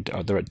phase, or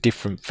they're at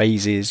different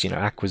phases.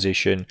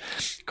 Acquisition,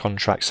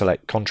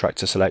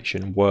 contractor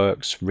selection,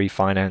 works,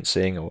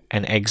 refinancing, or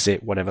an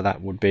exit, whatever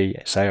that would be,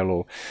 sale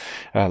or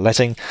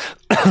letting.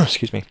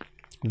 Excuse me.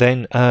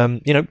 Then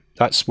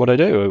that's what I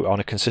do on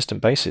a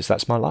consistent basis.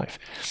 That's my life.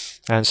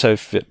 And so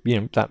if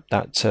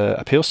that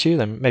appeals to you,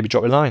 then maybe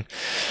drop a line.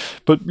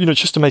 But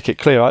just to make it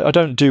clear, I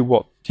don't do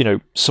what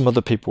some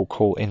other people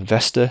call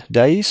investor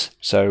days.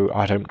 So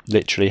I don't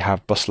literally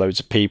have busloads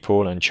of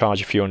people and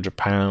charge a few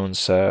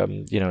 £100,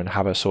 and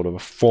have a sort of a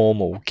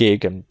formal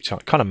gig and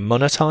kind of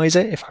monetize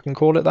it, if I can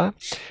call it that.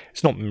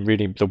 It's not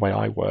really the way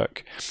I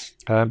work.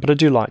 But I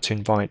do like to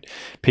invite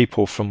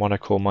people from what I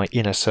call my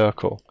inner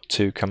circle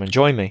to come and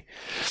join me.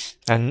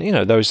 And,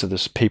 those are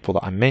the people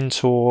that I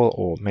mentor,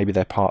 or maybe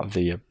they're part of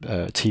the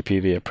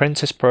TPV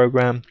apprentice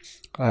program,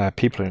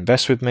 people who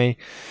invest with me,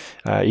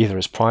 either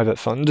as private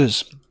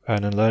funders,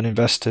 earn and learn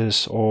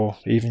investors, or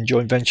even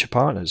joint venture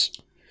partners.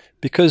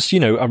 Because,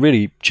 I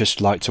really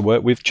just like to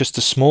work with just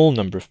a small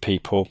number of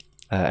people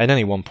at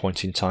any one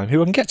point in time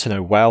who I can get to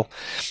know well,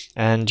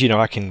 and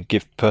I can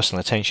give personal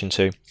attention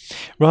to,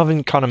 rather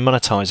than kind of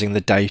monetizing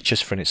the day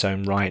just for in its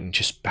own right and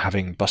just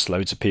having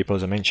busloads of people,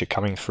 as I mentioned,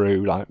 coming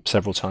through like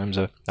several times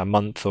a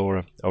month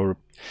or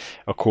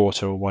a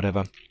quarter or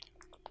whatever.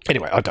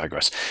 Anyway, I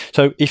digress.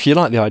 So if you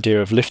like the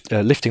idea of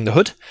lifting the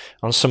hood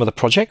on some of the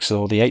projects,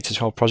 or the 8 to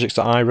 12 projects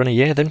that I run a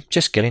year, then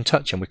just get in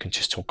touch and we can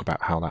just talk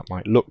about how that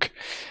might look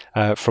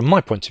from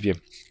my point of view.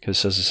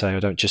 Because as I say, I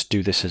don't just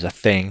do this as a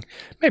thing.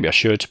 Maybe I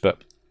should, but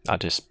I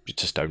just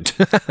don't.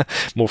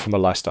 More from a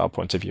lifestyle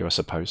point of view, I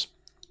suppose.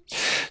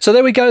 So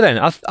there we go then.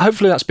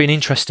 Hopefully that's been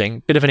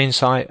interesting. Bit of an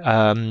insight.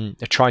 I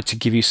tried to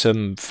give you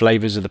some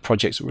flavours of the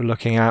projects that we're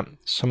looking at,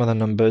 some of the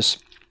numbers,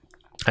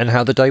 and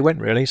how the day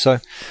went, really. So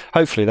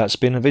hopefully that's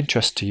been of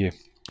interest to you.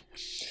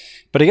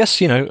 But I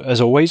guess, as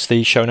always,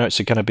 the show notes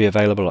are going to be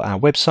available at our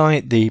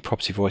website,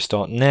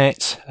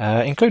 thepropertyvoice.net,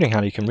 including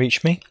how you can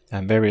reach me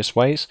in various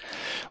ways.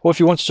 Or if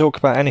you want to talk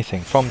about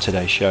anything from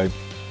today's show,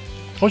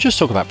 or just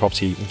talk about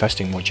property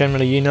investing more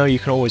generally, you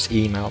can always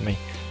email me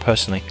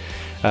personally,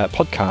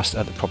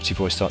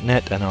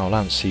 podcast@thepropertyvoice.net, and I'll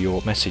answer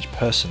your message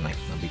personally.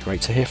 That'd be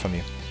great to hear from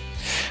you.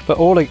 But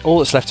all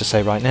that's left to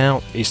say right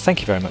now is thank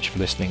you very much for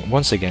listening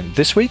once again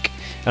this week,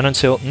 and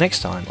until next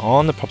time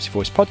on the Property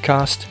Voice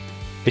podcast,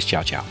 it's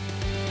ciao ciao.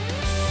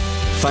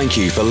 Thank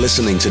you for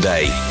listening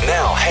today.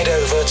 Now head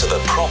over to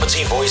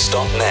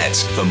thepropertyvoice.net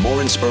for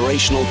more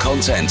inspirational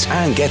content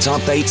and get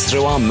updates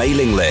through our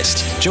mailing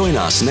list. Join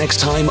us next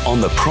time on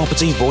the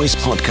Property Voice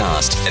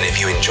podcast. And if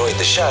you enjoyed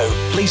the show,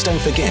 please don't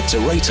forget to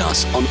rate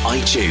us on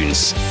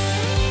iTunes.